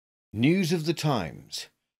News of the Times,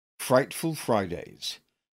 Frightful Fridays,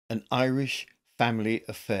 an Irish family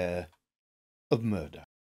affair of murder.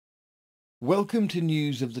 Welcome to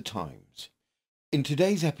News of the Times. In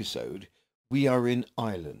today's episode, we are in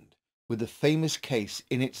Ireland, with a famous case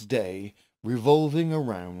in its day revolving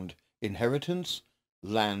around inheritance,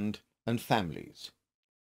 land and families.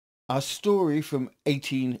 Our story from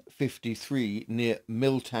 1853 near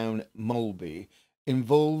Milltown, Mulby,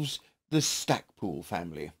 involves the Stackpoole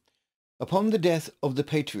family. Upon the death of the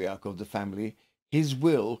patriarch of the family, his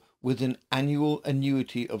will, with an annual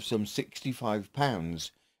annuity of some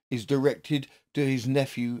 £65, is directed to his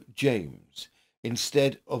nephew James,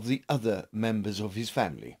 instead of the other members of his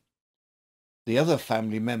family. The other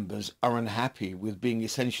family members are unhappy with being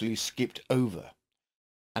essentially skipped over,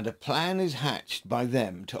 and a plan is hatched by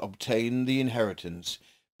them to obtain the inheritance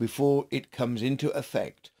before it comes into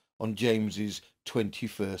effect on James's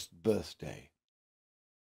 21st birthday.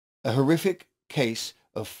 A horrific case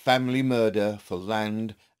of family murder for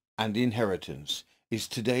land and inheritance is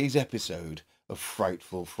today's episode of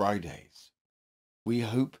Frightful Fridays. We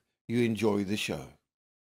hope you enjoy the show.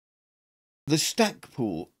 The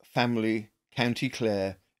Stackpoole family, County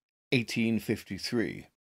Clare, 1853.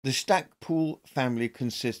 The Stackpoole family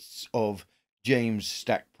consists of James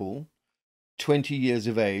Stackpoole, 20 years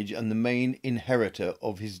of age and the main inheritor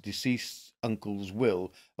of his deceased uncle's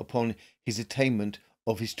will upon his attainment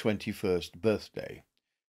of his 21st birthday.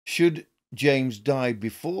 Should James die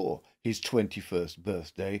before his 21st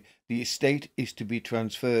birthday, the estate is to be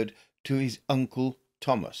transferred to his uncle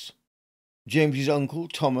Thomas. James's uncle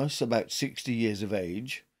Thomas, about 60 years of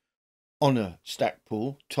age, Honor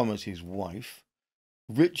Stackpoole, Thomas's wife,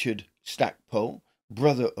 Richard Stackpole,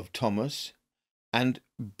 brother of Thomas, and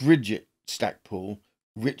Bridget Stackpoole,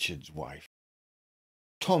 Richard's wife.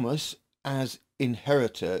 Thomas, as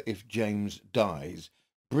inheritor if James dies,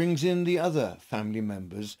 brings in the other family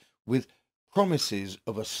members with promises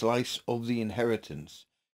of a slice of the inheritance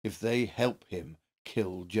if they help him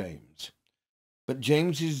kill James. But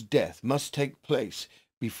James's death must take place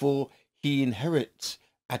before he inherits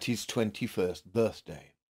at his 21st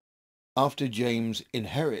birthday. After James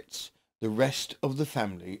inherits, the rest of the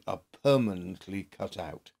family are permanently cut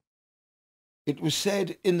out. It was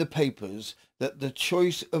said in the papers that the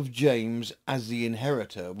choice of James as the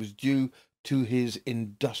inheritor was due to his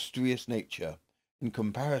industrious nature. In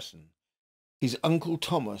comparison, his uncle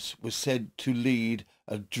Thomas was said to lead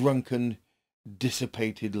a drunken,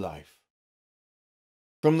 dissipated life.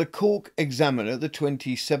 From the Cork Examiner, the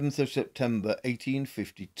 27th of September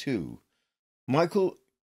 1852, Michael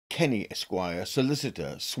Kenny, Esquire,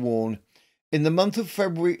 solicitor, sworn, "In the month of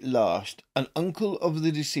February last, an uncle of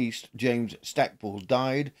the deceased James Stackpoole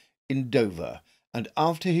died in Dover, and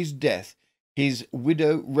after his death his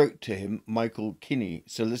widow wrote to him, Michael Kenny,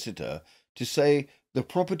 solicitor, to say the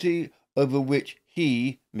property over which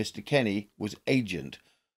he, Mr. Kenny, was agent,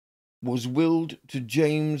 was willed to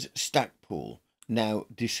James Stackpoole, now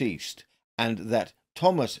deceased, and that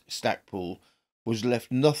Thomas Stackpoole was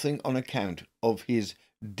left nothing on account of his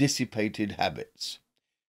dissipated habits."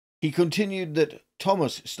 He continued that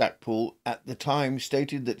Thomas Stackpoole at the time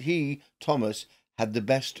stated that he, Thomas, had the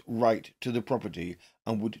best right to the property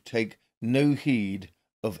and would take no heed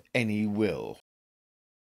of any will.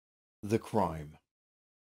 The crime.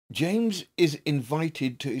 James is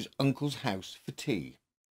invited to his uncle's house for tea.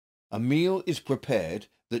 A meal is prepared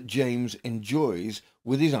that James enjoys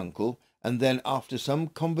with his uncle, and then after some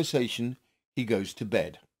conversation he goes to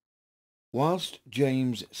bed. Whilst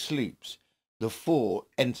James sleeps, the four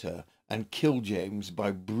enter and kill James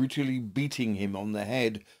by brutally beating him on the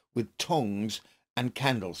head with tongs and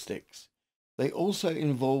candlesticks. They also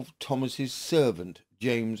involve Thomas's servant,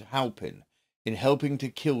 James Halpin, in helping to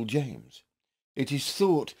kill James. It is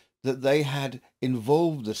thought that they had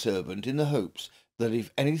involved the servant in the hopes that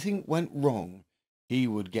if anything went wrong, he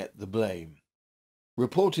would get the blame.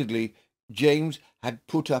 Reportedly, James had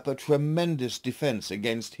put up a tremendous defence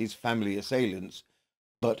against his family assailants,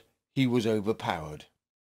 but he was overpowered.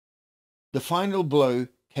 The final blow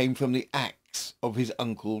came from the axe of his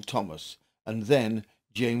uncle Thomas, and then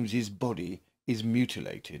James's body is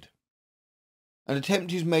mutilated. An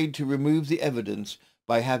attempt is made to remove the evidence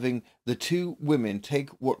by having the two women take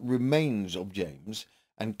what remains of James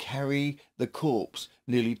and carry the corpse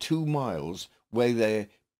nearly 2 miles, where they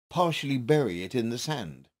partially bury it in the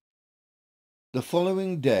sand. The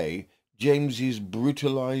following day, James's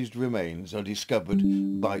brutalized remains are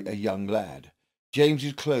discovered by a young lad.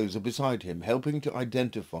 James's clothes are beside him, helping to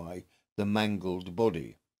identify the mangled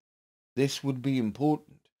body. This would be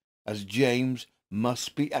important, as James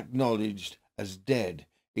must be acknowledged as dead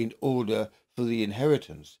in order for the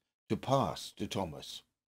inheritance to pass to Thomas.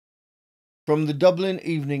 From the Dublin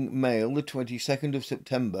Evening Mail, the 22nd of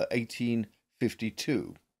September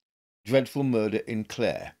 1852. Dreadful murder in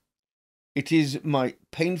Clare. It is my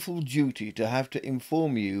painful duty to have to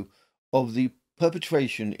inform you of the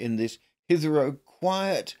perpetration in this hitherto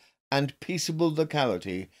quiet and peaceable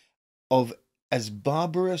locality of as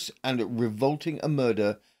barbarous and revolting a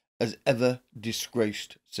murder as ever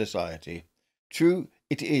disgraced society. True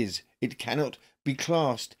it is, it cannot be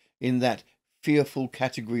classed in that fearful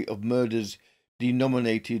category of murders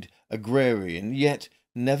denominated agrarian, yet,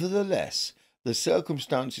 nevertheless, the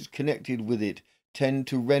circumstances connected with it tend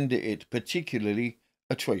to render it particularly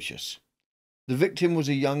atrocious. The victim was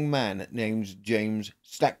a young man named James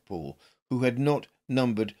Stackpoole, who had not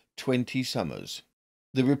numbered 20 summers.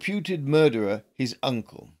 The reputed murderer his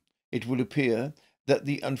uncle. It would appear that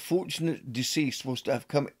the unfortunate deceased was to have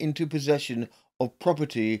come into possession of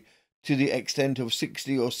property to the extent of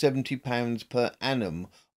 £60 or £70 per annum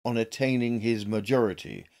on attaining his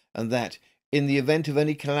majority, and that, in the event of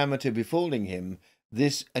any calamity befalling him,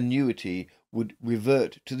 this annuity would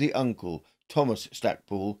revert to the uncle, Thomas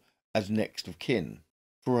Stackpoole, as next of kin.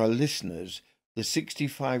 For our listeners, the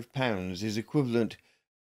 £65 is equivalent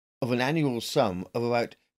of an annual sum of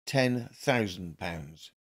about £10,000.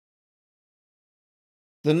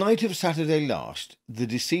 The night of Saturday last, the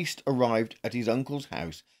deceased arrived at his uncle's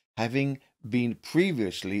house, having been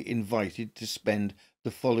previously invited to spend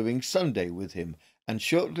the following Sunday with him, and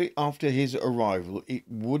shortly after his arrival it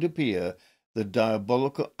would appear the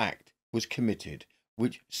diabolical act was committed,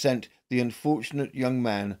 which sent the unfortunate young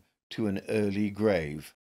man to an early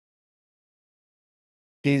grave.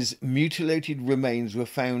 His mutilated remains were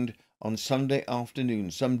found on Sunday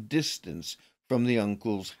afternoon, some distance from the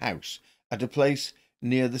uncle's house, at a place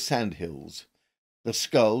near the sandhills. The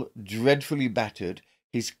skull dreadfully battered,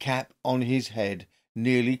 his cap on his head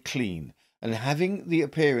nearly clean, and having the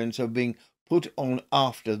appearance of being put on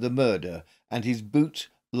after the murder, and his boots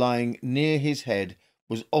lying near his head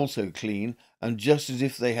was also clean, and just as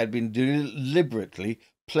if they had been deliberately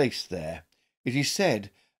placed there. It is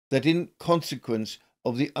said that in consequence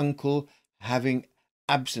of the uncle having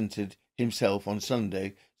absented himself on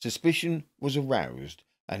Sunday, suspicion was aroused,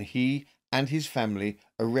 and he and his family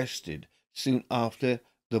arrested soon after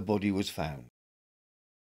the body was found.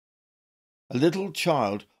 A little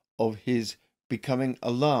child of his, becoming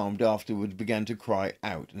alarmed afterwards, began to cry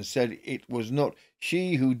out, and said it was not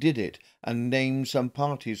she who did it, and named some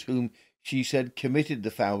parties whom she said committed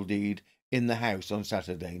the foul deed in the house on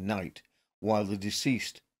Saturday night, while the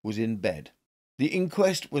deceased was in bed. The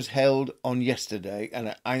inquest was held on yesterday,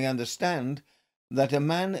 and I understand that a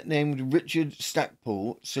man named Richard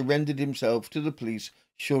Stackpoole surrendered himself to the police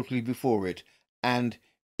shortly before it, and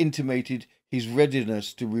intimated his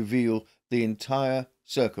readiness to reveal the entire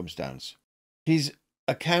circumstance. His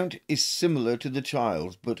account is similar to the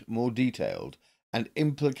child's, but more detailed, and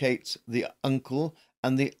implicates the uncle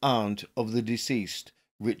and the aunt of the deceased,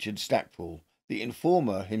 Richard Stackpoole, the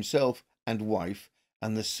informer himself and wife,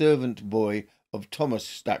 and the servant boy of Thomas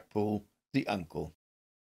Stackpoole, the uncle.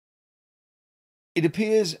 It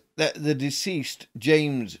appears that the deceased,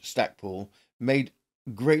 James Stackpoole, made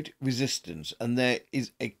great resistance, and there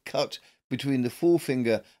is a cut between the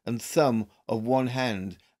forefinger and thumb of one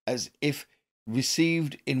hand, as if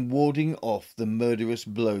received in warding off the murderous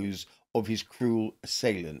blows of his cruel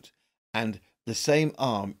assailant, and the same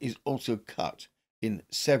arm is also cut in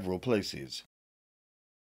several places.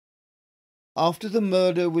 After the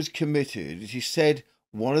murder was committed, it is said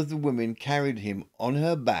one of the women carried him on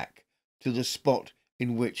her back to the spot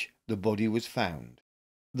in which the body was found.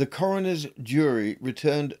 The coroner's jury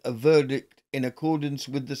returned a verdict in accordance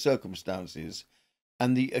with the circumstances,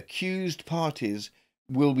 and the accused parties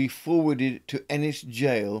will be forwarded to Ennis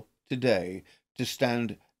Jail today to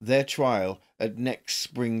stand their trial at next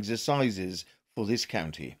spring's assizes for this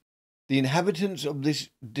county. The inhabitants of this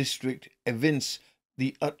district evince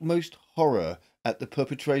the utmost horror at the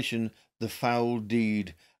perpetration the foul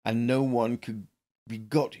deed, and no one could be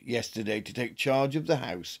got yesterday to take charge of the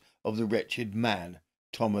house of the wretched man,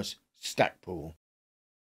 Thomas Stackpoole.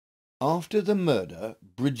 After the murder,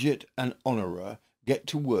 Bridget and Honora get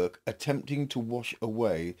to work attempting to wash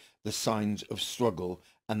away the signs of struggle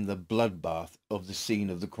and the bloodbath of the scene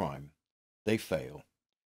of the crime. They fail.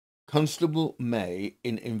 Constable May,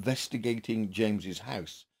 in investigating James's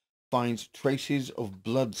house, finds traces of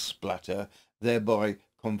blood splatter, thereby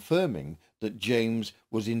confirming that James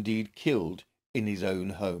was indeed killed in his own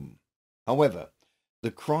home. However, the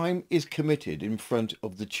crime is committed in front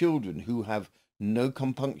of the children, who have no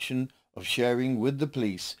compunction of sharing with the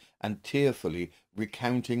police and tearfully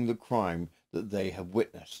recounting the crime that they have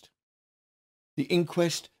witnessed. The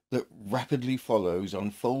inquest that rapidly follows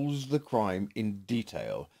unfolds the crime in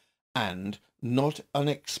detail, and, not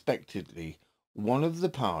unexpectedly, one of the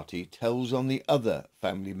party tells on the other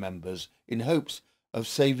family members in hopes of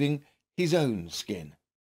saving his own skin.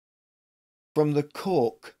 From the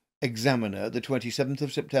Cork Examiner, the 27th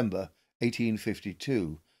of September,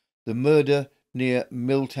 1852, the murder near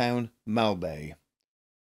Milltown, Malbay.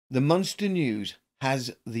 The Munster News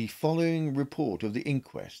has the following report of the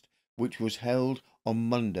inquest, which was held on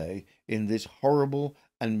Monday in this horrible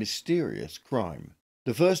and mysterious crime.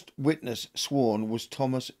 The first witness sworn was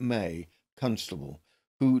Thomas May, constable,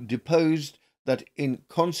 who deposed that in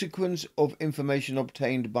consequence of information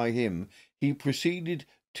obtained by him, he proceeded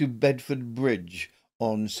to Bedford Bridge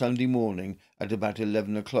on Sunday morning at about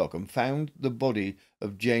 11 o'clock and found the body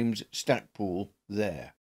of James Stackpoole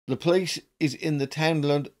there. The place is in the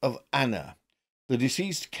townland of Anna. The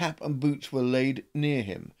deceased's cap and boots were laid near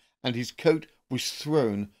him, and his coat was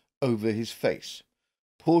thrown over his face.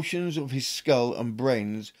 Portions of his skull and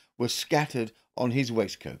brains were scattered on his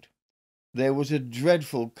waistcoat. There was a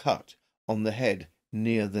dreadful cut on the head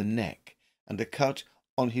near the neck, and a cut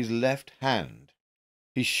on his left hand.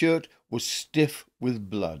 His shirt was stiff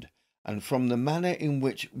with blood, and from the manner in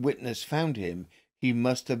which witness found him, he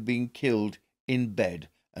must have been killed in bed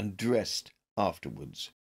and dressed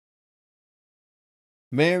afterwards.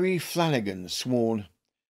 Mary Flanagan sworn.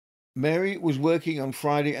 Mary was working on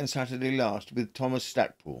Friday and Saturday last with Thomas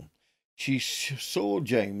Stackpoole. She saw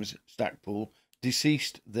James Stackpoole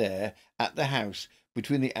deceased there at the house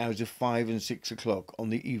between the hours of 5 and 6 o'clock on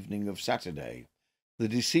the evening of Saturday. The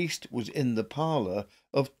deceased was in the parlour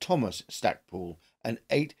of Thomas Stackpoole and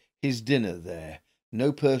ate his dinner there.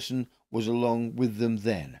 No person was along with them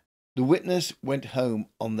then. The witness went home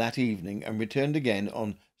on that evening and returned again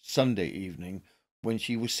on Sunday evening, when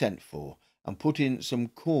she was sent for, and put in some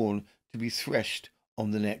corn to be threshed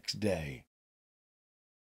on the next day.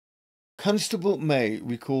 Constable May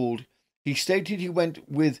recalled he stated he went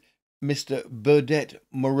with Mr. Burdett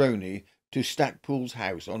Moroney to Stackpoole's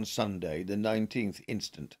house on Sunday, the 19th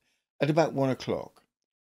instant, at about 1 o'clock.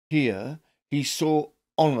 Here he saw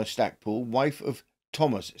Honor Stackpoole, wife of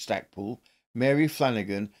Thomas Stackpoole, Mary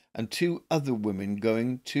Flanagan, and 2 other women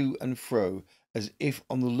going to and fro as if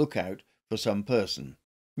on the lookout for some person.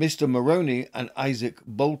 Mr. Moroney and Isaac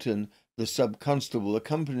Bolton, the sub-constable,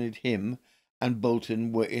 accompanied him, and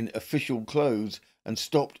Bolton were in official clothes and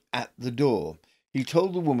stopped at the door. He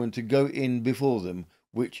told the woman to go in before them,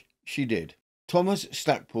 which she did. Thomas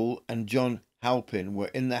Stackpoole and John Halpin were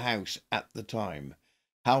in the house at the time.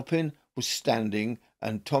 Halpin was standing,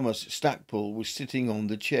 and Thomas Stackpoole was sitting on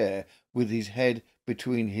the chair with his head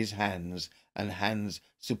between his hands and hands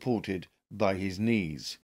supported by his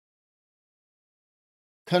knees.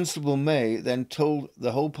 Constable May then told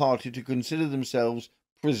the whole party to consider themselves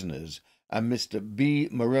prisoners, and Mr. B.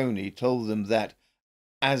 Moroney told them that,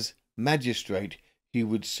 as magistrate, he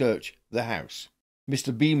would search the house.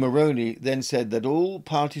 Mr. B. Moroney then said that all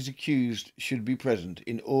parties accused should be present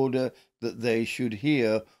in order that they should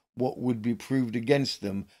hear what would be proved against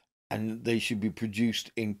them, and they should be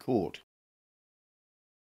produced in court.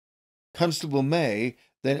 Constable May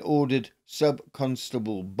then ordered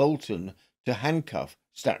Sub-Constable Bolton to handcuff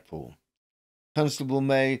Stackpoole. Constable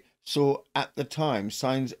May saw at the time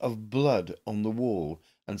signs of blood on the wall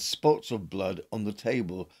and spots of blood on the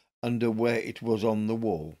table under where it was on the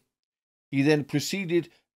wall. He then proceeded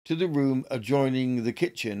to the room adjoining the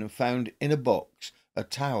kitchen and found in a box a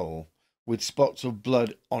towel with spots of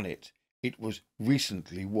blood on it. It was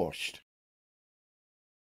recently washed.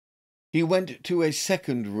 He went to a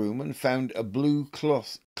second room and found a blue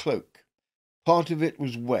cloth cloak. Part of it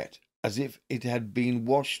was wet, as if it had been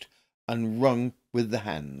washed and wrung with the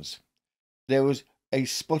hands. There was a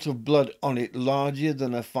spot of blood on it larger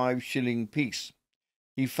than a 5-shilling piece.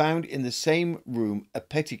 He found in the same room a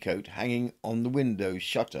petticoat hanging on the window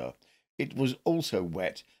shutter. It was also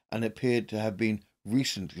wet and appeared to have been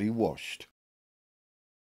recently washed.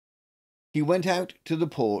 He went out to the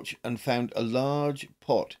porch and found a large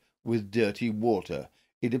pot with dirty water.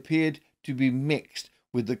 It appeared to be mixed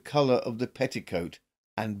with the colour of the petticoat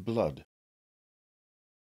and blood.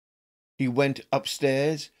 He went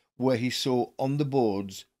upstairs, where he saw on the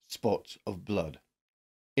boards spots of blood.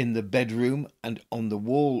 In the bedroom and on the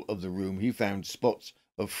wall of the room he found spots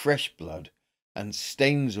of fresh blood and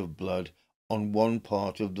stains of blood on one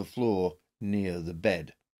part of the floor near the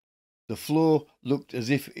bed. The floor looked as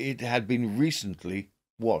if it had been recently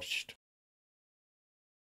washed.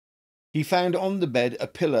 He found on the bed a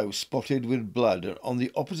pillow spotted with blood, and on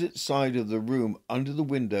the opposite side of the room under the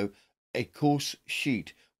window a coarse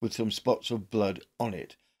sheet with some spots of blood on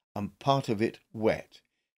it, and part of it wet.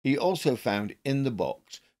 He also found in the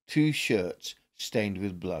box 2 shirts stained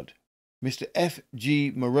with blood. Mr. F.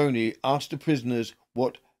 G. Maroney asked the prisoners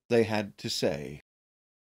what they had to say.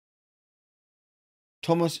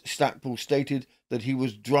 Thomas Stackpoole stated that he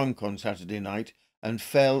was drunk on Saturday night and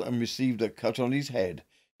fell and received a cut on his head.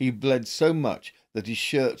 He bled so much that his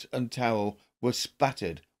shirt and towel were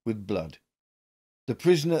spattered with blood. The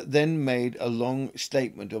prisoner then made a long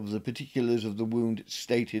statement of the particulars of the wound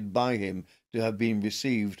stated by him to have been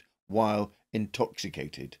received while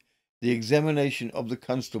intoxicated. The examination of the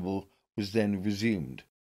constable was then resumed.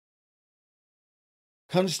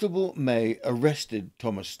 Constable May arrested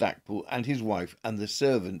Thomas Stackpoole and his wife and the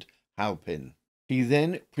servant Halpin. He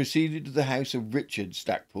then proceeded to the house of Richard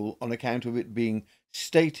Stackpoole on account of it being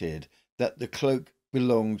stated that the cloak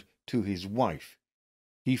belonged to his wife.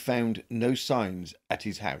 He found no signs at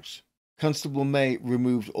his house. Constable May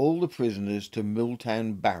removed all the prisoners to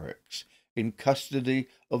Milltown Barracks in custody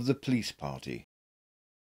of the police party.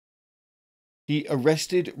 He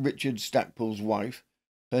arrested Richard Stackpoole's wife.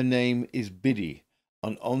 Her name is Biddy,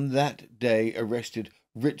 and on that day arrested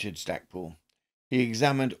Richard Stackpoole. He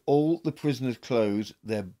examined all the prisoners' clothes,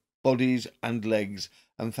 their bodies and legs,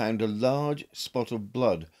 and found a large spot of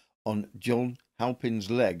blood on John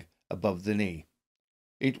Halpin's leg above the knee.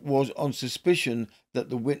 It was on suspicion that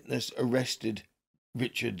the witness arrested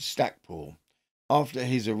Richard Stackpoole. After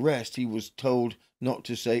his arrest, he was told not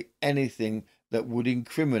to say anything that would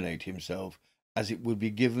incriminate himself, as it would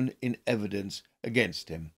be given in evidence against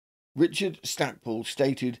him. Richard Stackpoole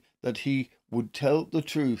stated that he would tell the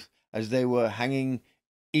truth as they were hanging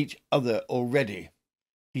each other already.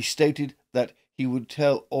 He stated that he would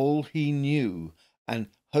tell all he knew and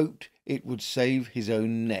hoped it would save his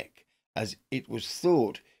own neck, as it was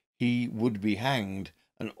thought he would be hanged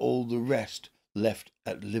and all the rest left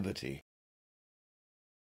at liberty.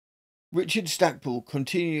 Richard Stackpoole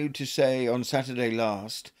continued to say, on Saturday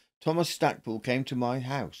last, Thomas Stackpoole came to my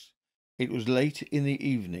house. It was late in the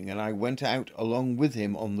evening, and I went out along with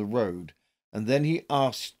him on the road, and then he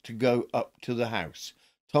asked to go up to the house.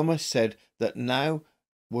 Thomas said that now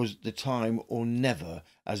was the time or never,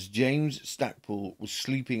 as James Stackpoole was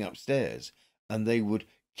sleeping upstairs, and they would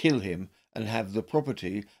kill him and have the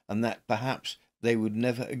property, and that perhaps they would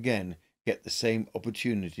never again get the same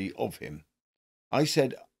opportunity of him. I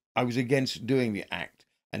said I was against doing the act,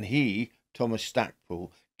 and he, Thomas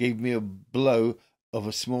Stackpoole, gave me a blow of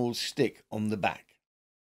a small stick on the back.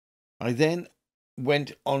 I then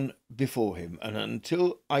went on before him, and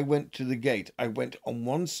until I went to the gate, I went on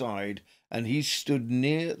one side, and he stood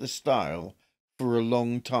near the stile for a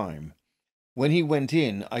long time. When he went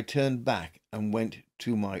in, I turned back and went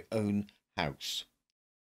to my own house.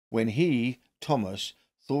 When he, Thomas,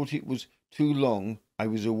 thought it was too long I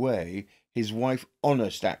was away, his wife, Honor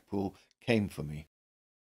Stackpoole, came for me.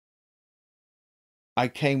 I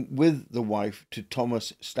came with the wife to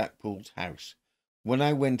Thomas Stackpoole's house. When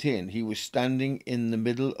I went in, he was standing in the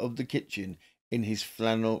middle of the kitchen in his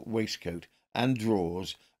flannel waistcoat and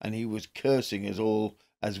drawers, and he was cursing us all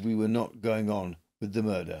as we were not going on with the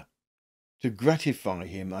murder. To gratify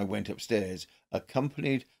him, I went upstairs,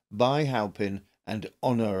 accompanied by Halpin and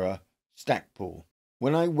Honora Stackpoole.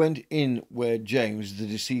 When I went in where James, the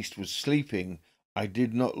deceased, was sleeping, I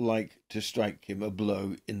did not like to strike him a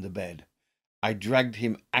blow in the bed. I dragged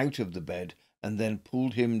him out of the bed and then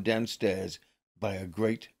pulled him downstairs by a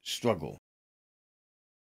great struggle.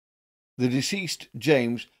 The deceased,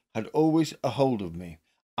 James, had always a hold of me.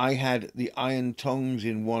 I had the iron tongs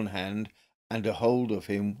in one hand and a hold of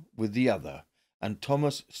him with the other, and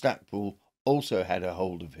Thomas Stackpoole also had a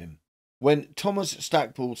hold of him. When Thomas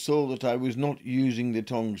Stackpoole saw that I was not using the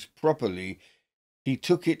tongs properly, he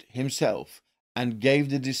took it himself and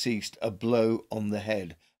gave the deceased a blow on the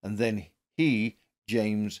head, and then he,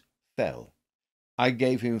 James, fell. I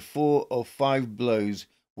gave him 4 or 5 blows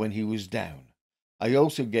when he was down. I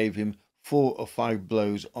also gave him 4 or 5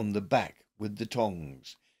 blows on the back with the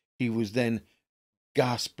tongs. He was then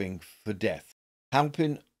gasping for death.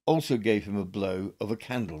 Halpin also gave him a blow of a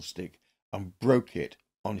candlestick and broke it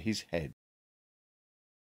on his head.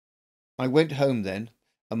 I went home then,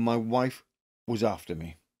 and my wife was after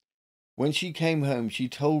me. When she came home, she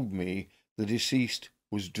told me the deceased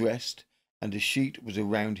was dressed and a sheet was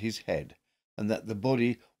around his head, and that the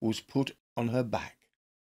body was put on her back,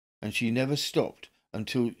 and she never stopped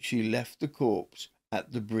until she left the corpse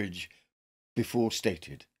at the bridge before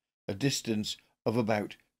stated, a distance of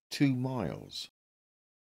about 2 miles.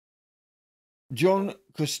 John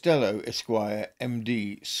Costello, Esquire,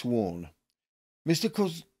 M.D., sworn. Mr.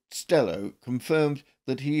 Costello confirmed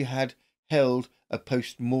that he had held a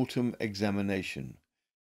post-mortem examination.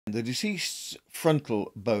 The deceased's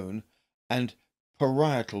frontal bone and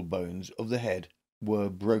parietal bones of the head were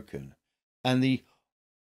broken, and the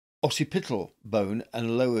occipital bone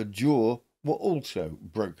and lower jaw were also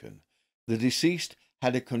broken. The deceased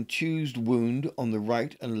had a contused wound on the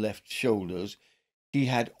right and left shoulders. He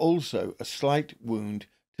had also a slight wound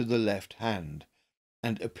to the left hand,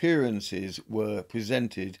 and appearances were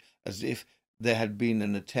presented as if there had been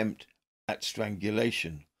an attempt at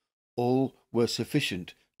strangulation. All were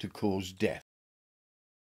sufficient to cause death.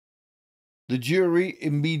 The jury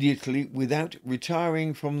immediately, without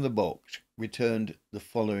retiring from the box, returned the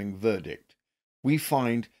following verdict. We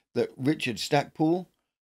find that Richard Stackpoole,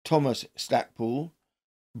 Thomas Stackpoole,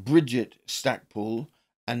 Bridget Stackpoole,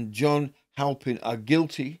 and John Halpin are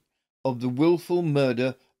guilty of the wilful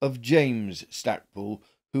murder of James Stackpoole,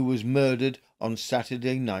 who was murdered on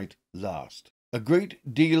Saturday night last. A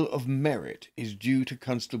great deal of merit is due to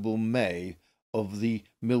Constable May of the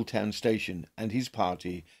Milltown Station and his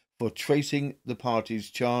party for tracing the parties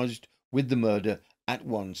charged with the murder at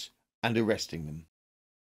once and arresting them.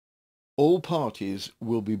 All parties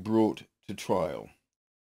will be brought to trial.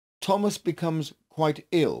 Thomas becomes quite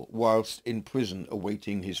ill whilst in prison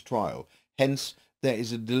awaiting his trial, hence there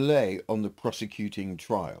is a delay on the prosecuting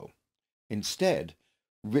trial. Instead,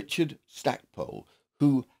 Richard Stackpole,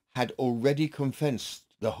 who had already confessed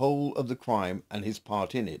the whole of the crime and his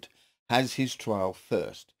part in it, has his trial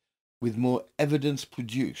first. With more evidence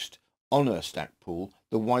produced, Honor Stackpoole,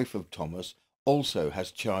 the wife of Thomas, also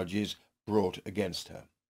has charges brought against her.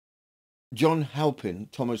 John Halpin,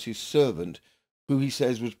 Thomas's servant, who he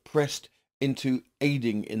says was pressed into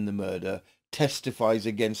aiding in the murder, testifies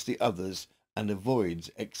against the others and avoids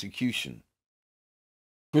execution.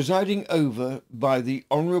 Presiding over by the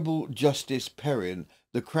Honourable Justice Perrin,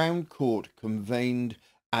 the Crown Court convened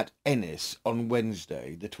at Ennis on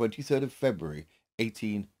Wednesday, the 23rd of February,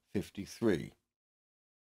 1853.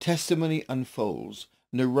 Testimony unfolds,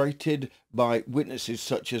 narrated by witnesses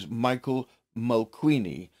such as Michael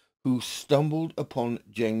Mulqueeny, who stumbled upon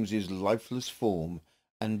James's lifeless form,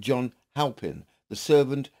 and John Halpin, the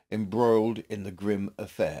servant embroiled in the grim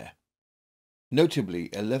affair. Notably,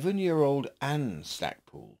 11-year-old Anne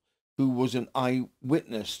Stackpoole, who was an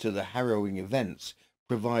eyewitness to the harrowing events,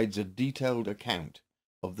 provides a detailed account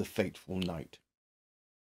of the fateful night.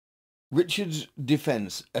 Richard's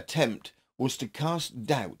defence attempt was to cast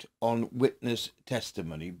doubt on witness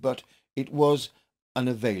testimony, but it was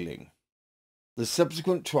unavailing. The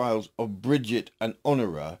subsequent trials of Bridget and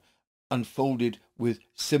Honora unfolded with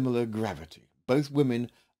similar gravity. Both women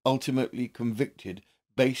ultimately convicted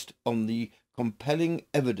based on the compelling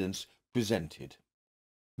evidence presented.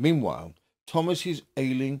 Meanwhile, Thomas's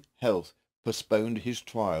ailing health postponed his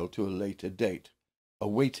trial to a later date,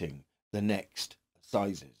 awaiting the next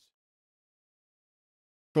assizes.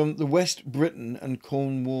 From the West Briton and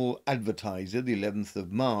Cornwall Advertiser, the 11th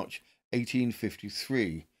of March,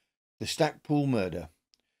 1853, the Stackpoole murder.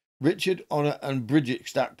 Richard, Honor and Bridget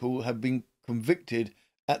Stackpoole have been convicted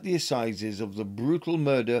at the assizes of the brutal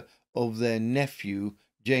murder of their nephew,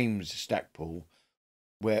 James Stackpoole,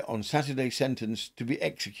 were on Saturday sentenced to be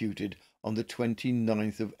executed on the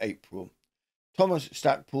 29th of April. Thomas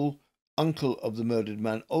Stackpoole, uncle of the murdered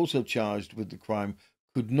man, also charged with the crime,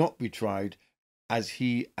 could not be tried as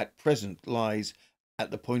he at present lies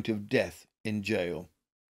at the point of death in jail.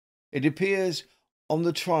 It appears on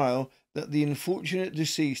the trial that the unfortunate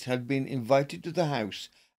deceased had been invited to the house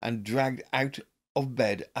and dragged out of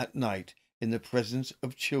bed at night in the presence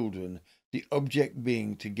of children, the object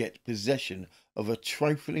being to get possession of a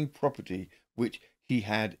trifling property which he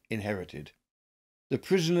had inherited. The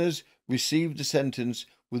prisoners received the sentence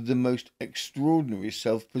with the most extraordinary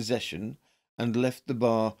self-possession and left the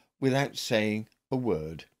bar without saying a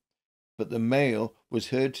word. But the male was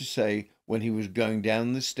heard to say when he was going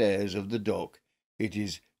down the stairs of the dock, "It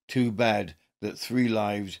is too bad that 3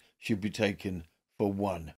 lives should be taken for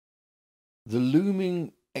 1." The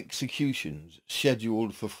looming executions,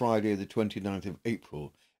 scheduled for Friday the 29th of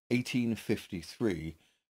April, 1853,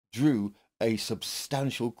 drew a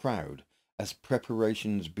substantial crowd as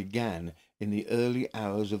preparations began in the early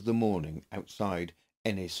hours of the morning outside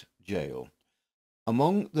Ennis Jail.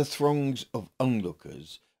 Among the throngs of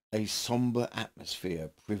onlookers, a sombre atmosphere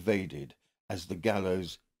pervaded as the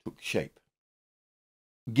gallows took shape.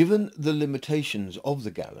 Given the limitations of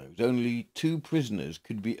the gallows, only 2 prisoners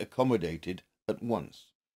could be accommodated at once,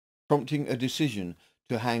 prompting a decision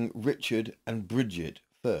to hang Richard and Bridget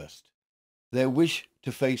first. Their wish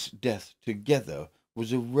to face death together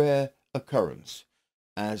was a rare occurrence,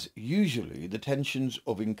 as usually the tensions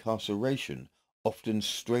of incarceration often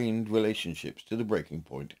strained relationships to the breaking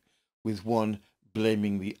point, with one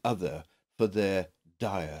blaming the other for their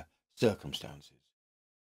dire circumstances.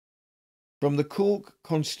 From the Cork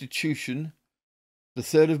Constitution, the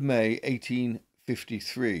 3rd of May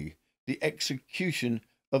 1853, the execution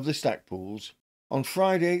of the Stackpooles. On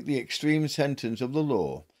Friday, the extreme sentence of the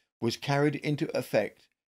law was carried into effect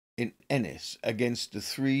in Ennis against the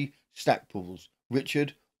 3 Stackpooles,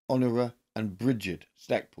 Richard, Honora and Bridget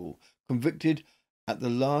Stackpoole, convicted at the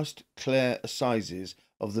last Clare assizes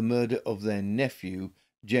of the murder of their nephew,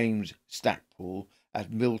 James Stackpoole,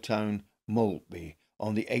 at Milltown, Maltby,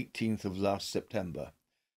 on the 18th of last September.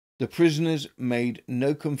 The prisoners made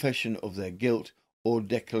no confession of their guilt or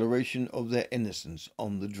declaration of their innocence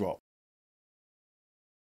on the drop.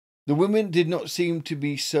 The women did not seem to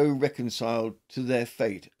be so reconciled to their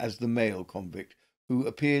fate as the male convict, who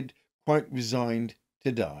appeared quite resigned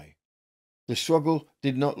to die. The struggle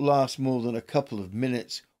did not last more than a couple of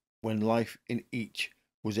minutes, when life in each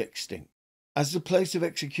was extinct. As the place of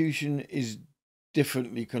execution is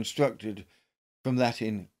differently constructed from that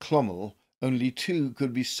in Clonmel, only 2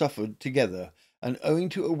 could be suffered together, and owing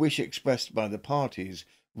to a wish expressed by the parties,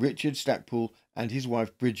 Richard Stackpoole and his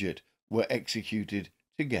wife Bridget were executed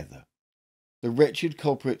together. The wretched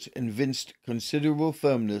culprits evinced considerable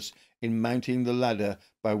firmness in mounting the ladder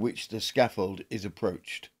by which the scaffold is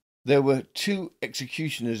approached. There were 2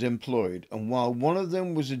 executioners employed, and while one of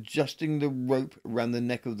them was adjusting the rope round the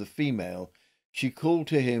neck of the female, she called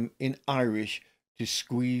to him in Irish to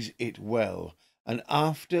squeeze it well, and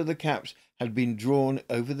after the caps had been drawn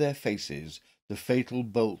over their faces, the fatal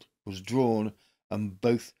bolt was drawn, and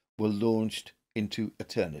both were launched into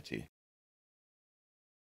eternity.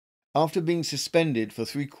 After being suspended for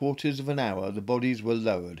 3/4 of an hour, the bodies were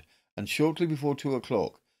lowered, and shortly before 2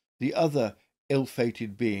 o'clock, the other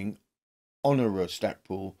ill-fated being, Honora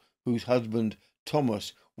Stackpoole, whose husband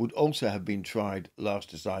Thomas would also have been tried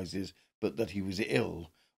last assizes, but that he was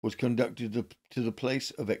ill, was conducted to the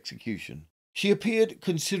place of execution. She appeared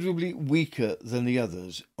considerably weaker than the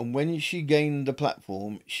others, and when she gained the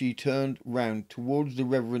platform, she turned round towards the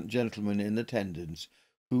reverend gentleman in attendance,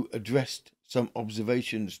 who addressed some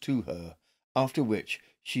observations to her, after which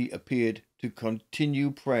she appeared to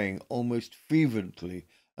continue praying almost fervently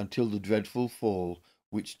until the dreadful fall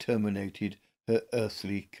which terminated her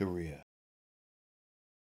earthly career.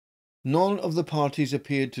 None of the parties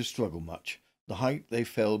appeared to struggle much, the height they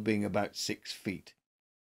fell being about 6 feet.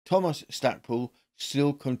 Thomas Stackpoole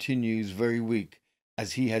still continues very weak,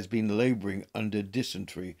 as he has been labouring under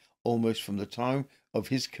dysentery almost from the time of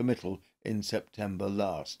his committal in September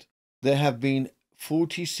last. There have been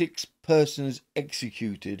 46 persons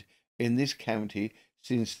executed in this county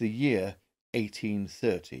since the year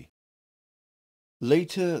 1830.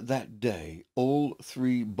 Later that day, all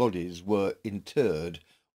 3 bodies were interred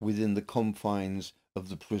within the confines of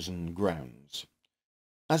the prison grounds.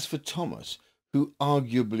 As for Thomas, who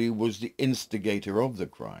arguably was the instigator of the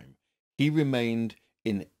crime, he remained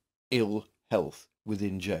in ill health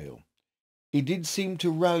within jail. He did seem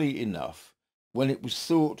to rally enough when it was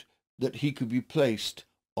thought that he could be placed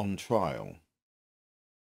on trial.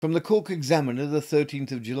 From the Cork Examiner, the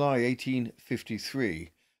 13th of July 1853,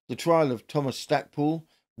 the trial of Thomas Stackpoole,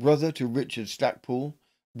 brother to Richard Stackpoole,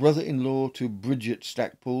 brother-in-law to Bridget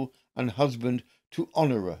Stackpoole, and husband to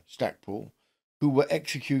Honora Stackpoole, who were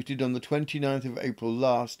executed on the 29th of April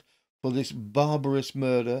last for this barbarous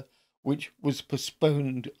murder, which was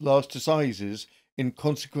postponed last assizes in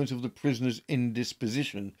consequence of the prisoner's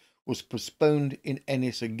indisposition, was postponed in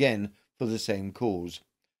Ennis again for the same cause.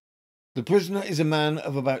 The prisoner is a man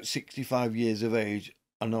of about 65 years of age,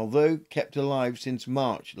 and although kept alive since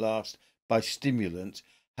March last by stimulants,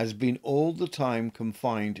 has been all the time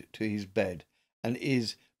confined to his bed, and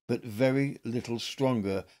is but very little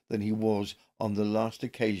stronger than he was on the last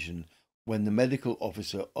occasion when the medical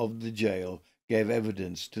officer of the jail gave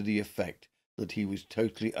evidence to the effect that he was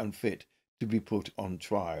totally unfit to be put on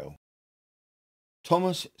trial.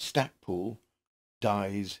 Thomas Stackpoole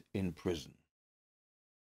dies in prison.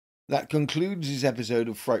 That concludes this episode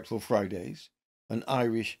of Frightful Fridays, an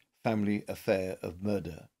Irish family affair of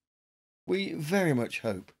murder. We very much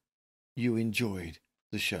hope you enjoyed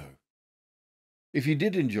the show. If you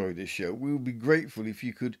did enjoy this show, we would be grateful if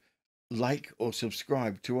you could like or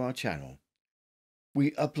subscribe to our channel.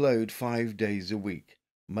 We upload 5 days a week.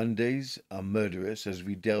 Mondays are murderous as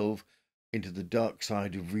we delve into the dark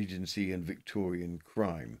side of Regency and Victorian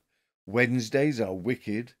crime. Wednesdays are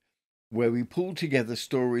wicked, where we pull together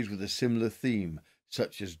stories with a similar theme,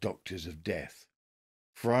 such as Doctors of Death.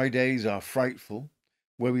 Fridays are frightful,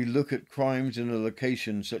 where we look at crimes in a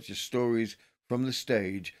location such as stories from the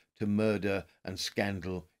stage to murder and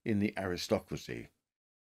scandal in the aristocracy.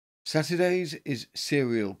 Saturdays is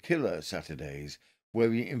Serial Killer Saturdays, where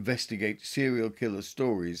we investigate serial killer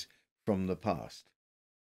stories from the past.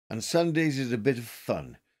 And Sundays is a bit of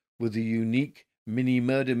fun, with a unique mini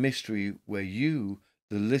murder mystery where you,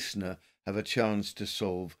 the listener, have a chance to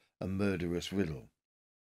solve a murderous riddle.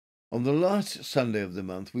 On the last Sunday of the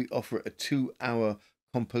month, we offer a 2-hour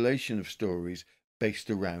compilation of stories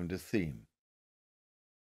based around a theme.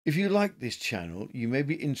 If you like this channel, you may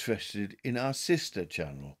be interested in our sister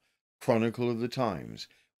channel, Chronicle of the Times,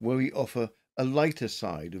 where we offer a lighter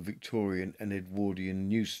side of Victorian and Edwardian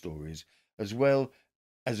news stories, as well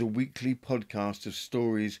as a weekly podcast of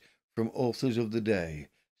stories from authors of the day,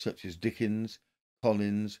 such as Dickens,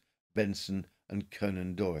 Collins, Benson, and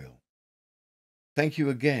Conan Doyle. Thank you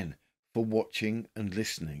again for watching and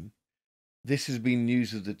listening. This has been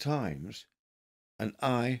News of the Times, and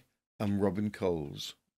I am Robin Coles.